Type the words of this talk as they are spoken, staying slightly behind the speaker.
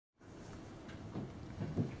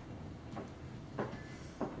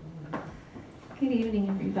Good evening,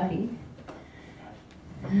 everybody.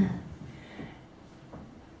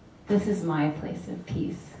 This is my place of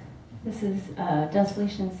peace. This is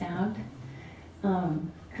Desolation Sound,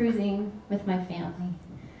 cruising with my family.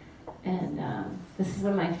 And this is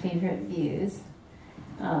one of my favorite views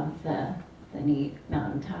of the neat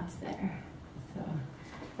mountaintops there. So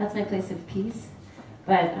that's my place of peace.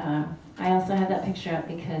 But I also have that picture up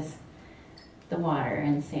because the water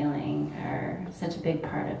and sailing are such a big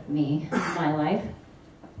part of me, my life.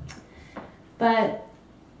 But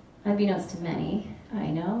unbeknownst to many, I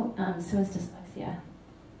know, so is dyslexia.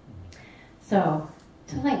 So,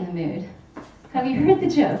 to lighten the mood, have you heard the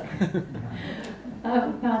joke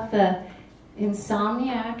about the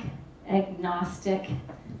insomniac, agnostic,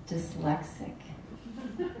 dyslexic?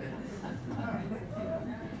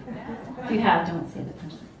 If you have, don't say the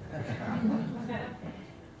punchline.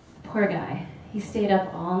 Poor guy. He stayed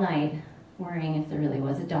up all night worrying if there really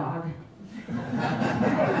was a dog.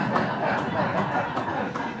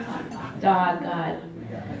 Dog God.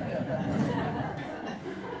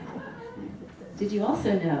 Did you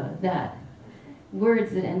also know that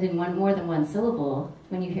words that end in more than one syllable,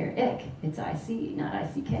 when you hear ick, it's IC, not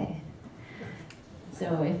ICK.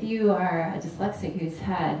 So if you are a dyslexic who's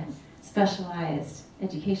had specialized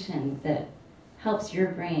education that helps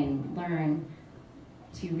your brain learn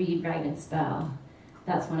to read, write, and spell,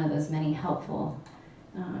 that's one of those many helpful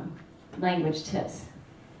language tips,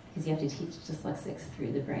 because you have to teach dyslexics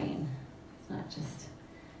through the brain. It's not just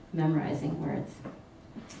memorizing words.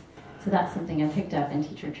 So that's something I picked up in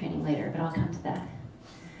teacher training later, but I'll come to that.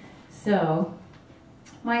 So,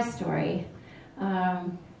 my story.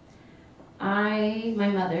 My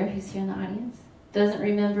mother, who's here in the audience, doesn't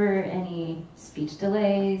remember any speech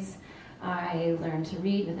delays. I learned to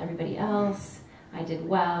read with everybody else. I did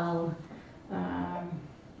well.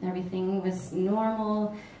 Everything was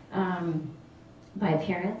normal by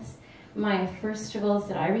appearance. My first struggles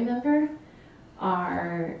that I remember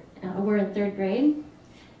were in 3rd grade.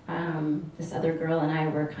 This other girl and I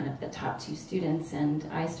were kind of the top 2 students, and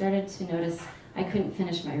I started to notice I couldn't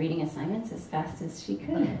finish my reading assignments as fast as she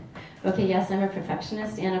could. Okay, yes, I'm a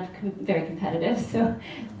perfectionist and very competitive, so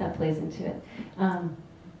that plays into it.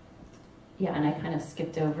 Yeah, and I kind of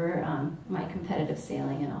skipped over my competitive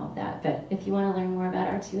sailing and all of that. But if you want to learn more about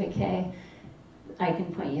R2AK, I can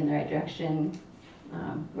point you in the right direction.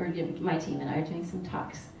 My team and I are doing some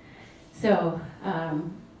talks. So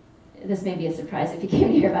this may be a surprise if you came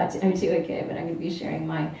to hear about R2AK, but I'm going to be sharing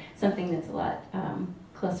something that's a lot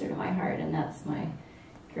closer to my heart, and that's my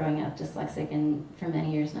growing up dyslexic and for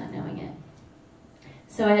many years not knowing it.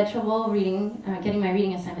 So I had trouble getting my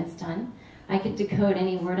reading assignments done. I could decode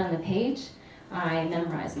any word on the page. I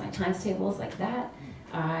memorized my times tables like that.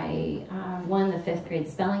 I won the 5th grade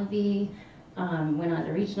spelling bee, went on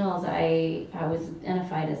to regionals. I was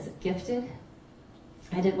identified as gifted.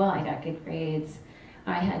 I did well, I got good grades.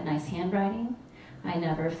 I had nice handwriting. I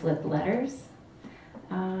never flipped letters.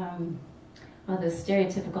 All those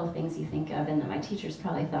stereotypical things you think of and that my teachers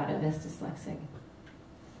probably thought of as dyslexic.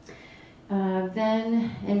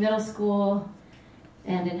 Then in middle school,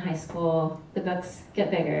 and in high school, the books get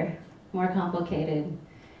bigger, more complicated.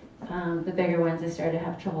 The bigger ones I started to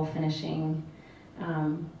have trouble finishing.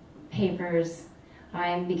 Papers,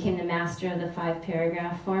 I became the master of the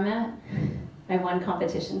 5-paragraph format. I won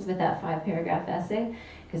competitions with that 5-paragraph essay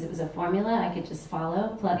because it was a formula I could just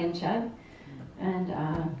follow, plug and chug. And,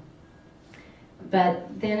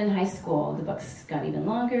 but then in high school, the books got even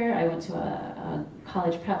longer. I went to a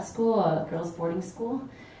college prep school, a girls' boarding school.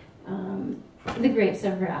 The grapes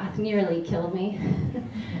of wrath nearly killed me.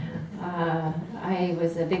 I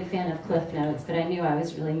was a big fan of Cliff Notes, but I knew I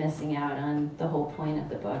was really missing out on the whole point of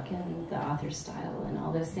the book and the author's style and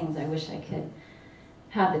all those things I wish I could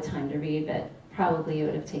have the time to read, but probably it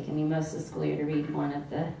would have taken me most of the school year to read one of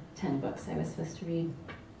the 10 books I was supposed to read.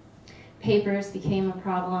 Papers became a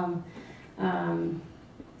problem.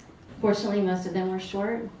 Fortunately, most of them were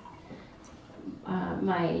short.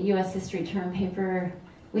 My U.S. history term paper,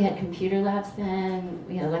 we had computer labs then,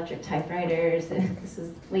 we had electric typewriters, this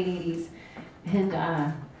was late 80s, and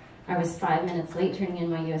I was 5 minutes late turning in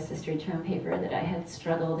my U.S. history term paper that I had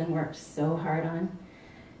struggled and worked so hard on,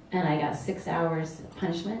 and I got 6 hours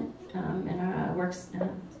punishment in our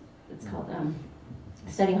it's called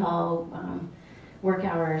study hall work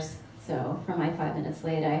hours. So for my 5 minutes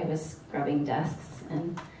late, I was scrubbing desks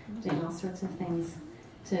and doing all sorts of things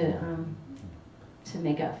to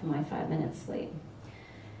make up for my 5 minutes late.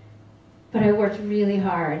 But I worked really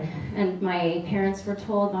hard, and my parents were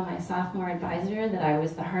told by my sophomore advisor that I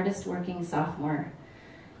was the hardest working sophomore.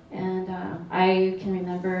 And I can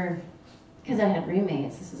remember because I had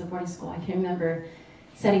roommates, this was a boarding school, I can remember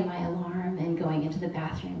setting my alarm and going into the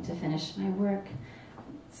bathroom to finish my work,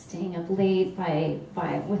 staying up late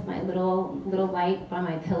with my little light by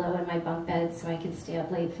my pillow in my bunk bed so I could stay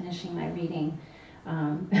up late finishing my reading.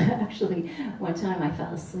 Actually, one time I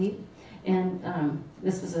fell asleep, and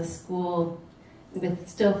this was a school with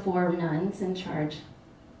still 4 nuns in charge.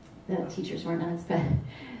 The teachers were nuns, but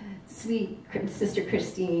sweet Sister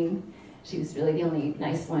Christine, she was really the only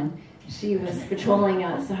nice one. She was patrolling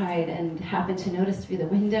outside and happened to notice through the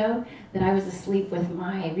window that I was asleep with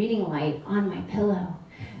my reading light on my pillow.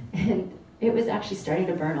 And it was actually starting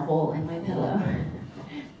to burn a hole in my pillow.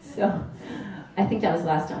 So I think that was the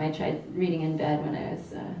last time I tried reading in bed, when I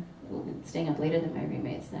was staying up later than my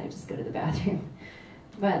roommates, and I would just go to the bathroom.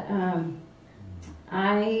 But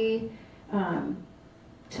I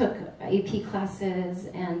took AP classes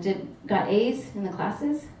and got A's in the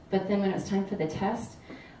classes, but then when it was time for the test,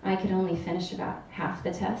 I could only finish about half the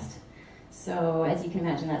test. So as you can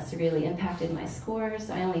imagine, that severely impacted my scores.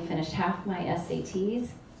 I only finished half my SATs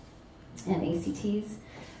and ACTs,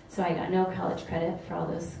 so I got no college credit for all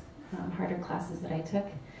those harder classes that I took.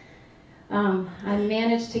 I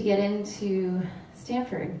managed to get into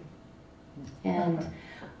Stanford, and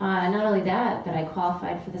not only that, but I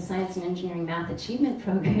qualified for the Science and Engineering Math Achievement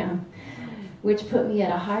Program, which put me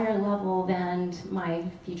at a higher level than my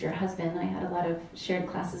future husband. I had a lot of shared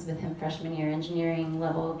classes with him freshman year, engineering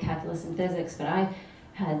level, calculus and physics, but I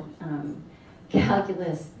had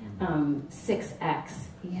calculus 6X.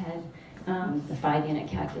 He had the 5-unit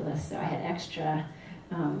calculus, so I had extra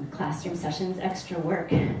classroom sessions, extra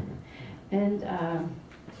work. And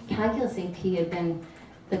calculus AP had been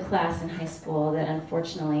the class in high school that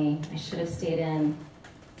unfortunately I should have stayed in,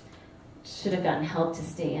 should have gotten help to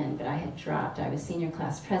stay in, but I had dropped. I was senior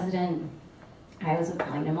class president. I was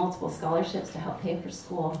applying to multiple scholarships to help pay for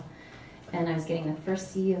school, and I was getting the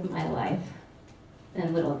first C of my life.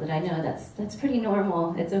 And little did I know that's pretty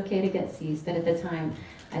normal. It's okay to get C's, but at the time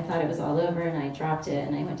I thought it was all over, and I dropped it,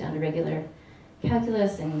 and I went down to regular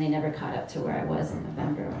calculus, and they never caught up to where I was in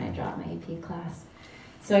November when I dropped my AP class.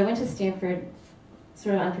 So I went to Stanford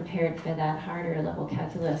sort of unprepared for that harder level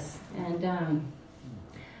calculus, and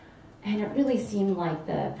it really seemed like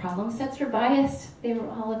the problem sets were biased. They were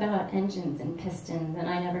all about engines and pistons, and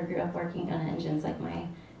I never grew up working on engines like my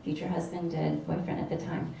future husband did, boyfriend at the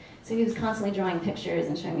time. So he was constantly drawing pictures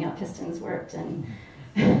and showing me how pistons worked, and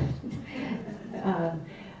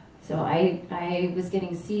so I was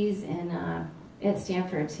getting C's at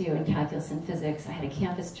Stanford too in calculus and physics. I had a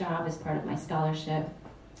campus job as part of my scholarship.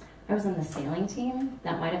 I was on the sailing team.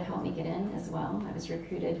 That might have helped me get in as well. I was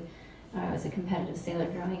recruited. I was a competitive sailor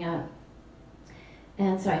growing up.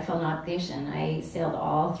 And so I felt an obligation. I sailed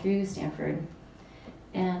all through Stanford,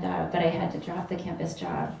 and but I had to drop the campus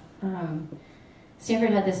job.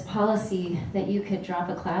 Stanford had this policy that you could drop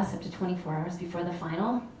a class up to 24 hours before the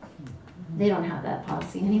final. They don't have that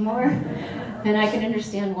policy anymore, and I can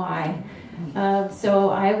understand why.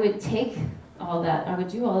 So I would take all that. I would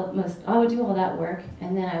do all that work,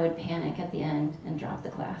 and then I would panic at the end and drop the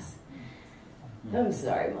class. I'm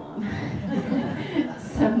sorry, Mom.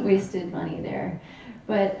 Some wasted money there.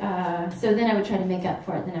 But so then I would try to make up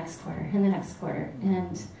for it the next quarter and the next quarter.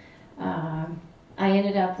 And I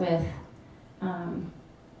ended up with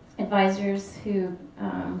advisors who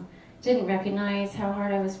didn't recognize how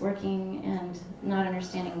hard I was working and not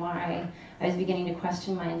understanding why. I was beginning to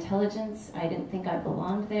question my intelligence. I didn't think I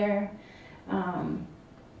belonged there.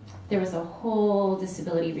 There was a whole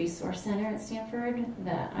disability resource center at Stanford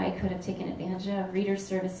that I could have taken advantage of. Reader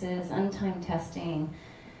services, untimed testing,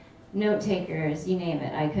 note takers, you name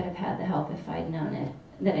it. I could have had the help if I'd known it,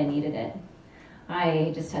 that I needed it.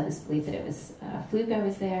 I just had this belief that it was a fluke I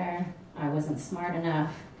was there. I wasn't smart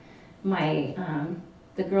enough.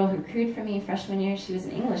 The girl who crewed for me freshman year, she was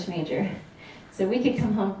an English major. So we could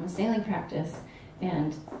come home from sailing practice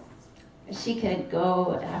and she could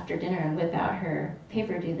go after dinner and whip out her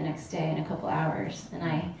paper due the next day in a couple hours. And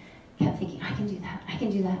I kept thinking, I can do that, I can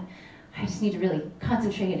do that. I just need to really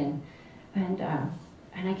concentrate and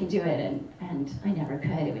I can do it. And I never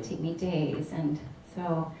could. It would take me days. And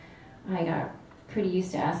so I got pretty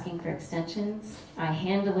used to asking for extensions. I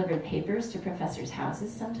hand-delivered papers to professors'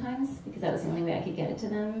 houses sometimes because that was the only way I could get it to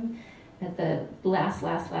them at the last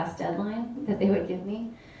deadline that they would give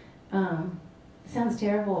me. Sounds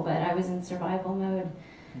terrible, but I was in survival mode.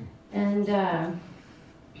 And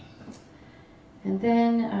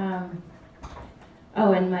then,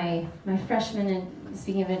 and my freshman, and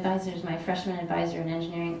speaking of advisors, my freshman advisor in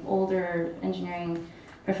engineering, older engineering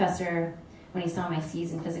professor, when he saw my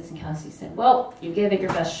C's in physics and calculus, he said, well, you gave it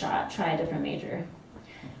your best shot, try a different major.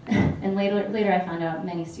 And later I found out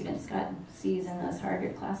many students got C's in those harder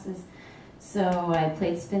classes. So I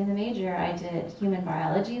played spin the major. I did human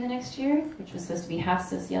biology the next year, which was supposed to be half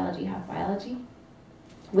sociology, half biology,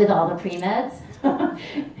 with all the pre-meds.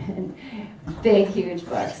 And big, huge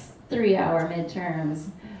books, 3-hour midterms.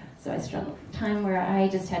 So I struggled. Time where I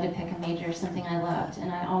just had to pick a major, something I loved.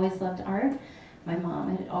 And I always loved art. My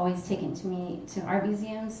mom had always taken me to art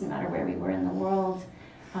museums, no matter where we were in the world.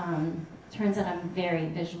 Turns out I'm very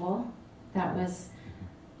visual. That was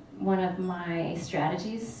one of my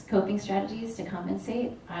strategies, coping strategies to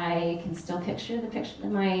compensate. I can still picture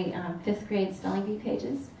my 5th grade spelling bee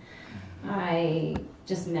pages. I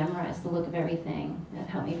just memorized the look of everything. That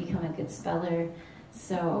helped me become a good speller.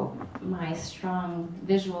 So my strong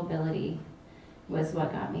visual ability was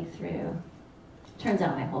what got me through. Turns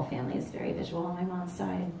out my whole family is very visual on my mom's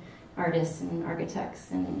side. Artists and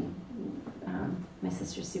architects, and my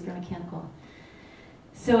sister's super mechanical.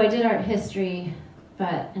 So I did art history,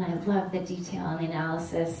 and I love the detail and the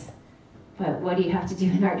analysis, but what do you have to do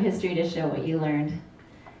in art history to show what you learned?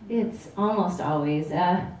 It's almost always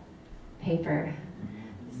a paper.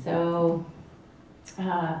 So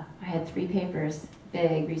I had 3 papers,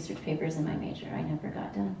 big research papers in my major I never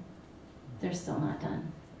got done. They're still not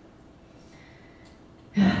done.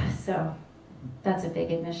 So that's a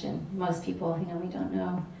big admission. Most people, we don't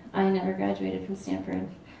know. I never graduated from Stanford.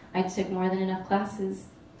 I took more than enough classes,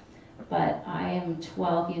 but I am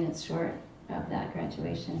 12 units short of that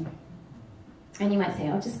graduation. And you might say,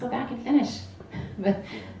 oh, just go back and finish. But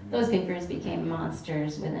those papers became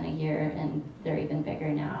monsters within a year, and they're even bigger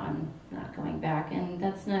now. I'm not going back, and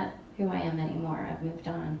that's not who I am anymore. I've moved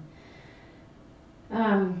on.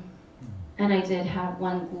 And I did have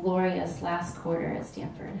one glorious last quarter at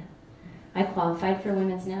Stanford. I qualified for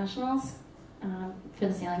women's nationals for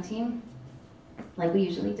the sailing team, like we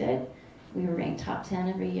usually did. We were ranked top 10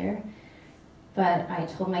 every year. But I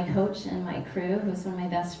told my coach and my crew, who's one of my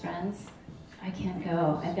best friends, I can't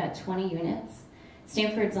go. I've got 20 units.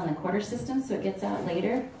 Stanford's on the quarter system, so it gets out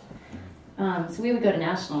later. So we would go to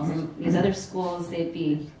nationals, and these other schools, they'd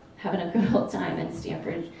be having a good old time, and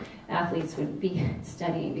Stanford athletes would be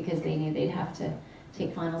studying because they knew they'd have to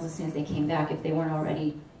take finals as soon as they came back if they weren't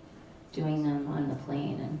already doing them on the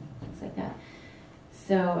plane and things like that.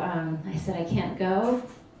 So I said I can't go,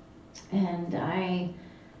 and I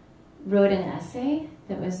wrote an essay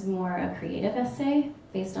that was more a creative essay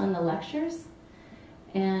based on the lectures.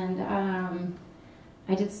 And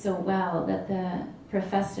I did so well that the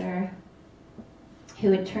professor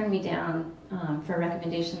who had turned me down for a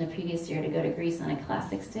recommendation the previous year to go to Greece on a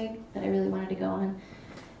classics dig that I really wanted to go on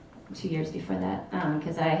 2 years before that,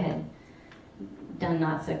 because I had done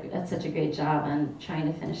not such a great job on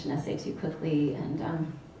trying to finish an essay too quickly,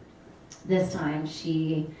 and this time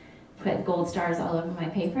she put gold stars all over my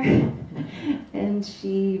paper and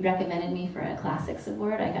she recommended me for a classics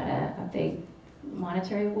award. I got a big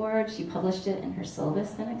monetary award. She published it in her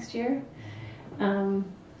syllabus the next year.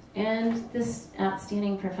 And this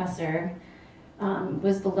outstanding professor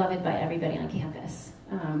was beloved by everybody on campus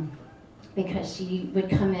because she would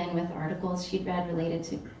come in with articles she'd read related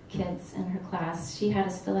to kids in her class. She had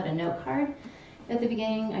us fill out a note card at the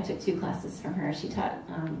beginning. I took 2 classes from her. She taught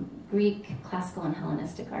Greek, classical, and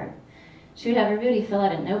Hellenistic art. She would have everybody fill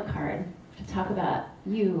out a note card to talk about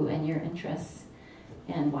you and your interests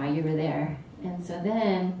and why you were there. And so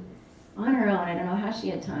then, on her own, I don't know how she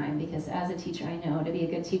had time, because as a teacher I know to be a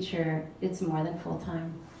good teacher, it's more than full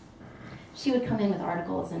time. She would come in with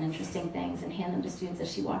articles and interesting things and hand them to students as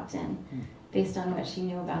she walked in, based on what she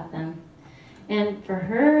knew about them. And for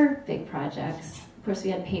her big projects, of course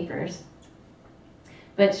we had papers,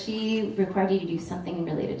 but she required you to do something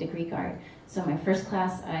related to Greek art. So my first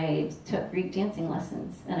class, I took Greek dancing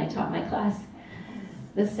lessons, and I taught my class.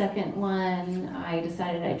 The second one, I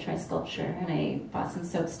decided I'd try sculpture, and I bought some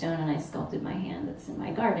soapstone and I sculpted my hand that's in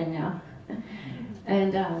my garden now.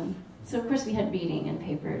 And so of course we had reading and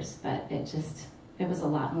papers, but it was a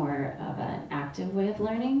lot more of an active way of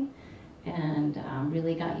learning, and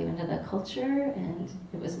really got you into the culture, and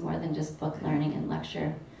it was more than just book learning and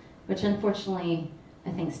lecture, which unfortunately I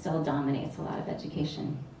think still dominates a lot of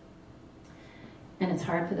education. And it's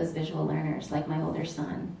hard for those visual learners, like my older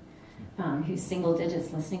son, who's single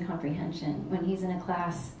digits listening comprehension, when he's in a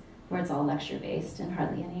class where it's all lecture-based and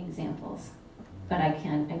hardly any examples. But I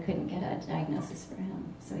couldn't get a diagnosis for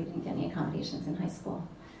him, so he didn't get any accommodations in high school.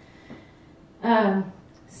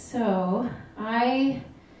 So I,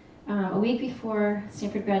 a week before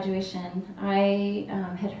Stanford graduation, I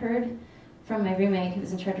had heard from my roommate, who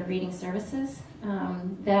was in charge of reading services,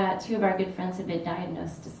 that 2 of our good friends had been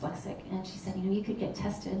diagnosed dyslexic. And she said, you could get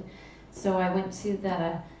tested So I went to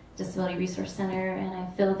the Disability Resource Center and I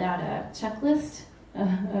filled out a checklist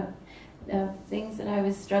of things that I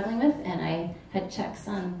was struggling with, and I had checks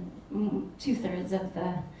on 2/3 of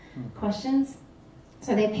the questions.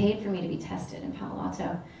 So they paid for me to be tested in Palo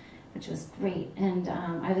Alto, which was great. And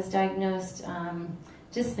I was diagnosed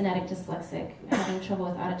just phonetic dyslexic, having trouble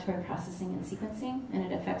with auditory processing and sequencing, and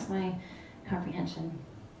it affects my comprehension.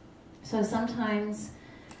 So sometimes,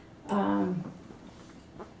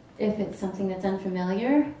 if it's something that's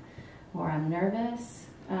unfamiliar, or I'm nervous,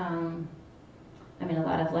 I mean, a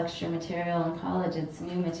lot of lecture material in college, it's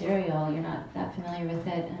new material, you're not that familiar with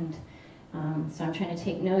it, and so I'm trying to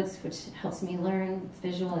take notes, which helps me learn. It's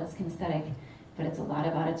visual, it's kinesthetic, but it's a lot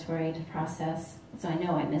of auditory to process. So I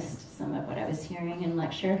know I missed some of what I was hearing in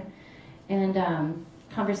lecture. And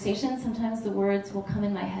conversation, sometimes the words will come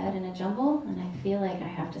in my head in a jumble, and I feel like I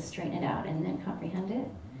have to straighten it out and then comprehend it.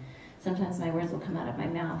 Sometimes my words will come out of my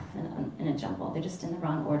mouth in a jumble. They're just in the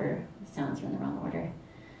wrong order. The sounds are in the wrong order.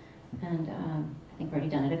 And I think I've already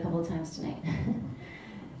done it a couple of times tonight.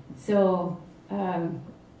 So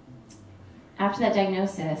after that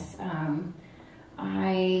diagnosis,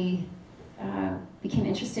 I became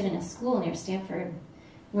interested in a school near Stanford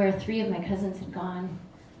where 3 of my cousins had gone,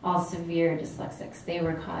 all severe dyslexics. They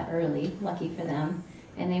were caught early, lucky for them,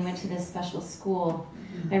 and they went to this special school.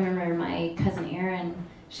 I remember my cousin Erin,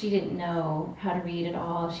 she didn't know how to read at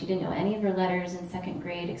all. She didn't know any of her letters in 2nd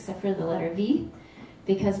grade except for the letter V,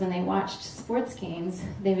 because when they watched sports games,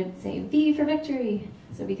 they would say V for victory.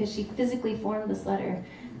 So because she physically formed this letter,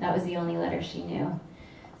 that was the only letter she knew.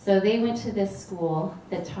 So they went to this school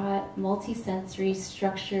that taught multisensory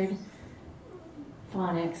structured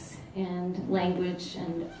phonics and language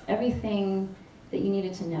and everything that you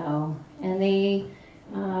needed to know. And they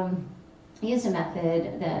used a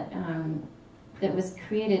method that was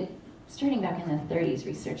created starting back in the 30s,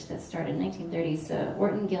 research that started in the 1930s, the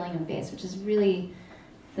Orton-Gillingham base, which is really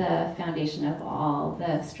the foundation of all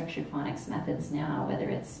the structured phonics methods now, whether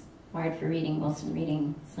it's Wired for Reading, Wilson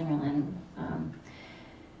Reading, Slingerland,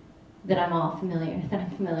 that I'm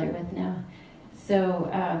familiar with now. So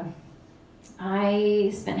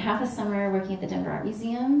I spent half a summer working at the Denver Art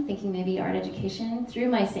Museum, thinking maybe art education. Through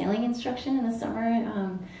my sailing instruction in the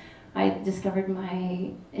summer, I discovered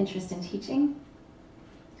my interest in teaching.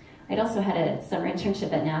 I'd also had a summer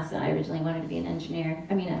internship at NASA. I originally wanted to be an engineer,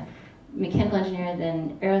 a mechanical engineer,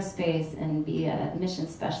 then aerospace, and be a mission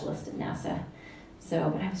specialist at NASA. So,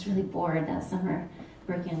 but I was really bored that summer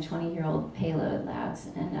working on 20-year-old payload labs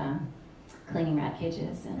and cleaning rat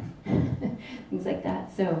cages and things like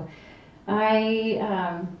that. So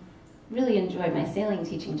I really enjoyed my sailing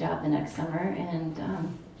teaching job the next summer, and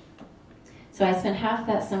so I spent half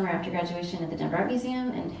that summer after graduation at the Denver Art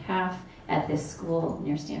Museum and half at this school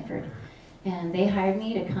near Stanford. And they hired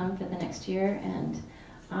me to come for the next year, and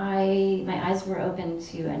my eyes were open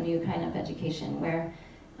to a new kind of education where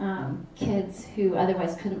kids who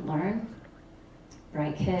otherwise couldn't learn,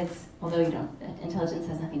 bright kids, although intelligence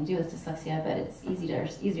has nothing to do with dyslexia, but it's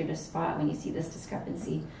easier to spot when you see this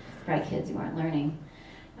discrepancy, bright kids who aren't learning.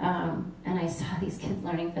 And I saw these kids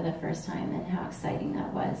learning for the first time and how exciting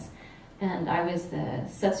that was. And I was the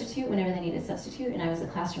substitute whenever they needed a substitute, and I was a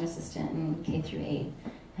classroom assistant in K through 8,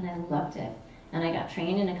 and I loved it. And I got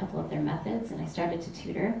trained in a couple of their methods, and I started to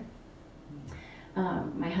tutor.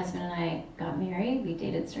 My husband and I got married. We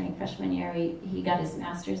dated starting freshman year. He got his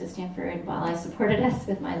master's at Stanford while I supported us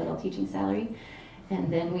with my little teaching salary.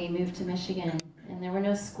 And then we moved to Michigan, and there were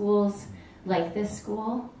no schools like this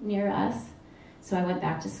school near us, so I went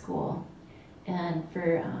back to school. And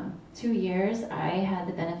for 2 years, I had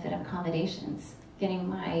the benefit of accommodations,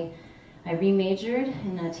 I remajored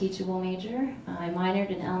in a teachable major. I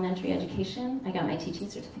minored in elementary education. I got my teaching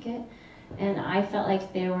certificate. And I felt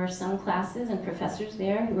like there were some classes and professors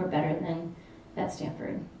there who were better than at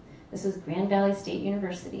Stanford. This was Grand Valley State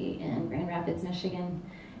University in Grand Rapids, Michigan.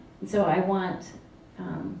 And so I want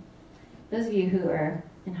those of you who are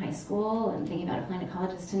in high school and thinking about applying to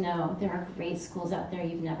colleges to know there are great schools out there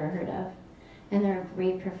you've never heard of. And there are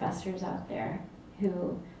great professors out there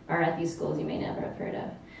who are at these schools you may never have heard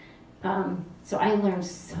of. So I learned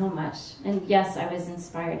so much. And yes, I was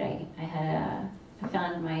inspired. I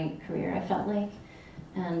found my career, I felt like.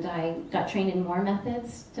 And I got trained in more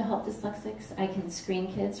methods to help dyslexics. I can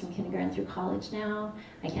screen kids from kindergarten through college now.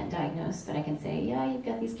 I can't diagnose, but I can say, yeah, you've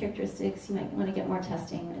got these characteristics. You might want to get more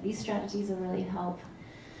testing. These strategies will really help.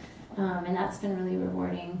 And that's been really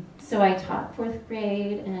rewarding. So I taught 4th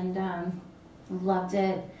grade and loved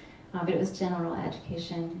it, but it was general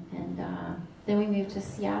education. And then we moved to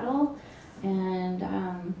Seattle, and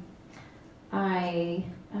I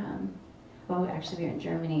oh, actually we were in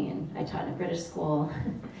Germany, and I taught in a British school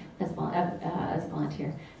as a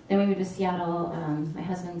volunteer. Then we moved to Seattle. My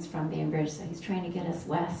husband's from Bainbridge, so he's trying to get us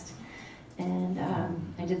west. And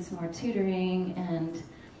I did some more tutoring, and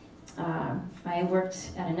I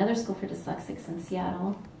worked at another school for dyslexics in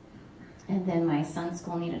Seattle. And then my son's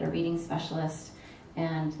school needed a reading specialist,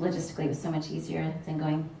 and logistically it was so much easier than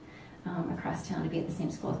going across town to be at the same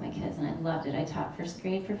school with my kids, and I loved it. I taught first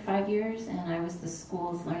grade for 5 years, and I was the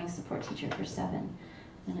school's learning support teacher for 7.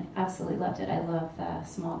 And I absolutely loved it. I love the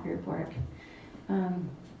small group work.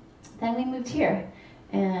 Then we moved here,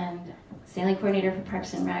 and sailing coordinator for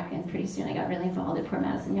Parks and Rec, and pretty soon I got really involved at Port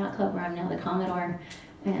Madison Yacht Club, where I'm now the Commodore.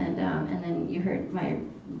 And then you heard my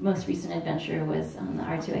most recent adventure was on the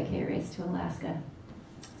R2IK race to Alaska.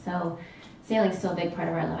 So sailing's still a big part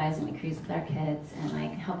of our lives, and we cruise with our kids, and I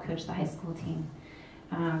help coach the high school team.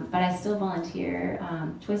 But I still volunteer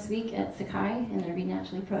twice a week at Sakai in the Read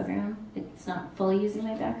Naturally program. It's not fully using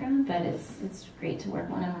my background, but it's great to work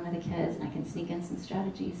one-on-one with the kids, and I can sneak in some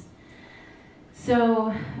strategies.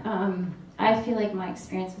 So I feel like my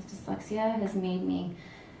experience with dyslexia has made me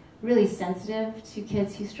really sensitive to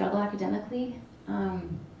kids who struggle academically,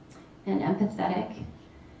 and empathetic.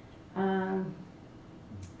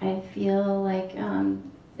 I feel like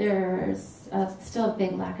there's still a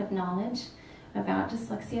big lack of knowledge about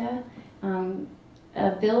dyslexia.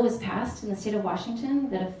 A bill was passed in the state of Washington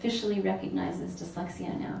that officially recognizes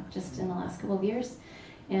dyslexia now, just in the last couple of years.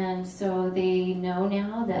 And so they know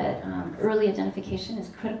now that early identification is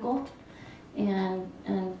critical, and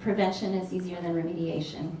prevention is easier than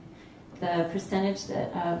remediation. The percentage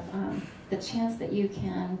of the chance that you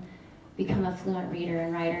can become a fluent reader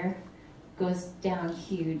and writer goes down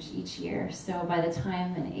huge each year. So by the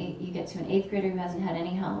time you get to an 8th grader who hasn't had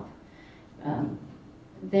any help,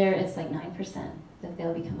 it's like 9% that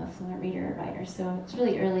they'll become a fluent reader or writer. So it's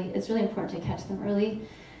really early. It's really important to catch them early,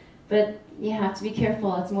 but you have to be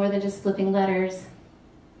careful. It's more than just flipping letters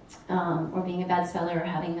or being a bad speller or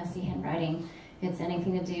having messy handwriting. It's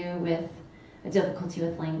anything to do with a difficulty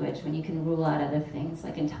with language, when you can rule out other things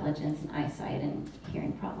like intelligence and eyesight and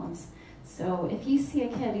hearing problems. So if you see a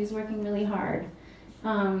kid who's working really hard,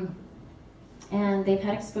 and they've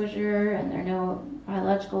had exposure and there are no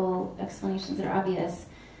biological explanations that are obvious,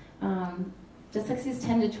 dyslexia is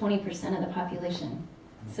 10 to 20% of the population.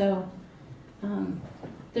 So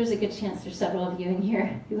there's a good chance there's several of you in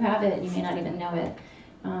here who have it, and you may not even know it.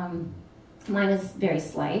 Mine is very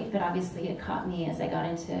slight, but obviously it caught me as I got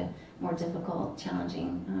into more difficult,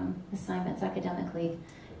 challenging assignments academically.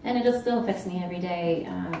 And it still affects me every day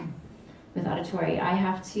with auditory. I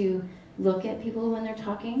have to look at people when they're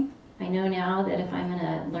talking. I know now that if I'm in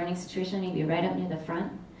a learning situation, I need to be right up near the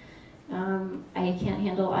front. I can't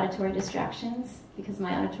handle auditory distractions because of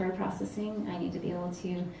my auditory processing. I need to be able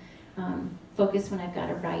to focus when I've got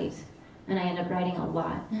to write. And I end up writing a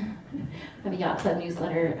lot. I have a Yacht Club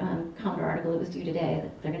newsletter Commodore article that was due today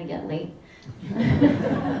that they're going to get late.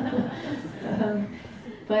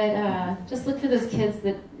 But just look for those kids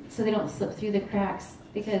so they don't slip through the cracks,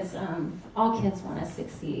 because all kids want to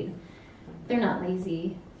succeed. They're not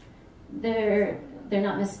lazy. They're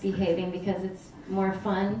not misbehaving because it's more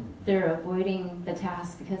fun. They're avoiding the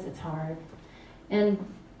task because it's hard. And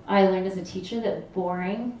I learned as a teacher that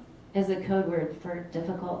boring is a code word for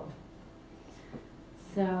difficult.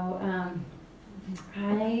 So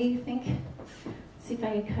I think, let's see if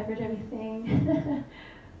I covered everything.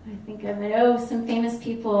 I think some famous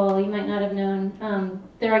people you might not have known.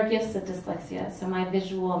 There are gifts of dyslexia. So my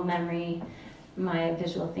visual memory, my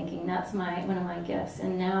visual thinking, that's one of my gifts.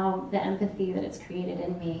 And now the empathy that it's created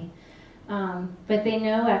in me. But they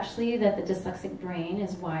know actually that the dyslexic brain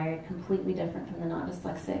is wired completely different from the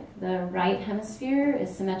non-dyslexic. The right hemisphere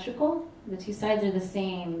is symmetrical. The two sides are the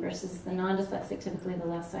same, versus the non-dyslexic, typically the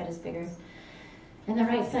left side is bigger. And the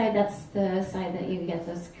right side, that's the side that you get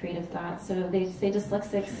those creative thoughts. So they say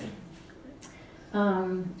dyslexics,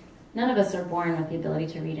 none of us are born with the ability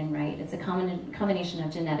to read and write. It's a combination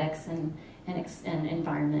of genetics and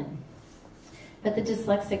environment. But the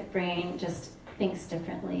dyslexic brain just thinks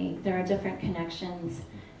differently. There are different connections,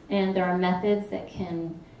 and there are methods that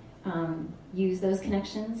can use those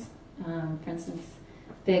connections. For instance,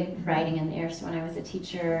 big writing in the air. So when I was a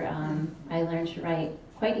teacher, I learned to write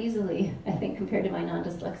quite easily, I think, compared to my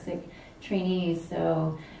non-dyslexic trainees.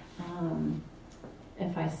 So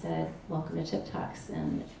if I said, welcome to CHiPTalks,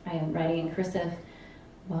 and I am writing in cursive,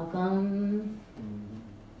 welcome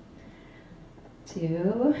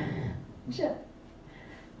to CHIP.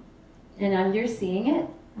 And you're seeing it,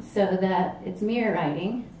 so that it's mirror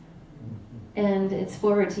writing, and it's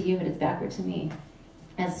forward to you, but it's backward to me.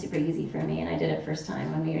 That's super easy for me, and I did it first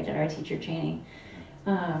time when we did our teacher training.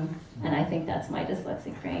 And I think that's my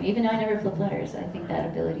dyslexic brain. Even though I never flipped letters, I think that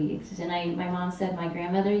ability exists. And my mom said my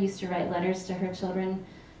grandmother used to write letters to her children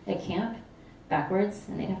at camp backwards,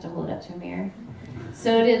 and they'd have to hold it up to a mirror.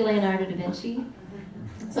 So did Leonardo da Vinci.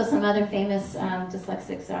 So some other famous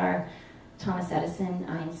dyslexics are Thomas Edison,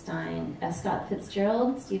 Einstein, F. Scott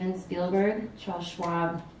Fitzgerald, Steven Spielberg, Charles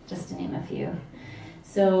Schwab, just to name a few.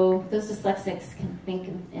 So those dyslexics can think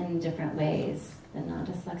in different ways than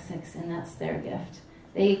non-dyslexics, and that's their gift.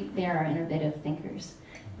 They are innovative thinkers.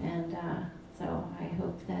 And so I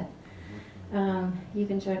hope that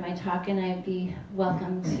you've enjoyed my talk, and I'd be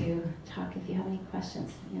welcome to talk if you have any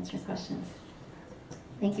questions, answer questions.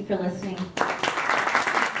 Thank you for listening.